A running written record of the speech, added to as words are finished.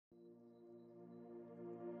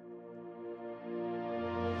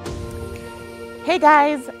Hey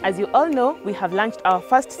guys, as you all know, we have launched our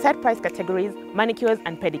first set price categories, manicures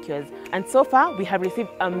and pedicures. And so far, we have received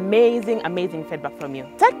amazing feedback from you.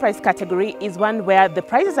 Set price category is one where the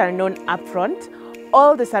prices are known upfront,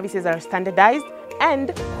 all the services are standardized,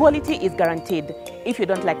 and quality is guaranteed. If you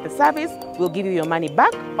don't like the service, we'll give you your money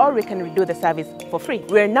back or we can redo the service for free.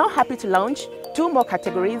 We're now happy to launch 2 more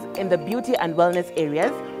categories in the beauty and wellness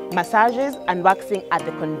areas, massages and waxing at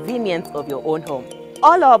the convenience of your own home.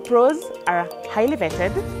 All our pros are highly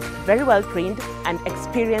vetted, very well trained and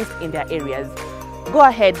experienced in their areas. Go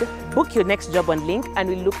ahead, book your next job on link and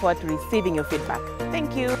we look forward to receiving your feedback.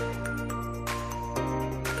 Thank you.